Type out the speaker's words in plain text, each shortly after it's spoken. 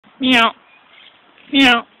Meow.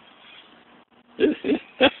 Meow. Come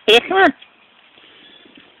here.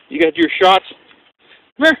 You got your shots?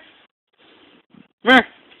 Come here. Come here.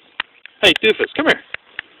 Hey, doofus, come here.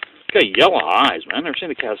 Got yellow eyes, man. I've never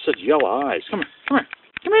seen a cat with such yellow eyes. Come here. Come here.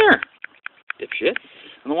 Come here. Dipshit.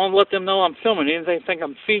 I don't want to let them know I'm filming you. They think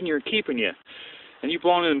I'm feeding you or keeping you. And you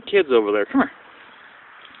belong to them kids over there. Come here.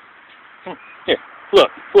 Come here.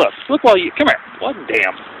 Look. Look while you... Come here. What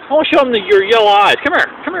damn. I want to show them your yellow eyes. Come here.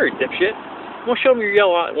 Come here, dipshit. I want to show them your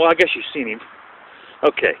yellow eyes. Well, I guess you've seen him.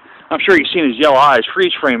 Okay. I'm sure you've seen his yellow eyes.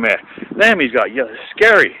 Freeze frame there. Damn, he's got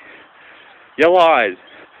scary yellow eyes.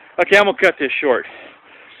 Okay, I'm going to cut this short.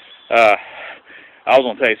 I was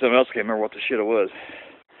going to tell you something else. I can't remember what the shit it was.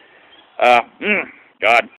 God.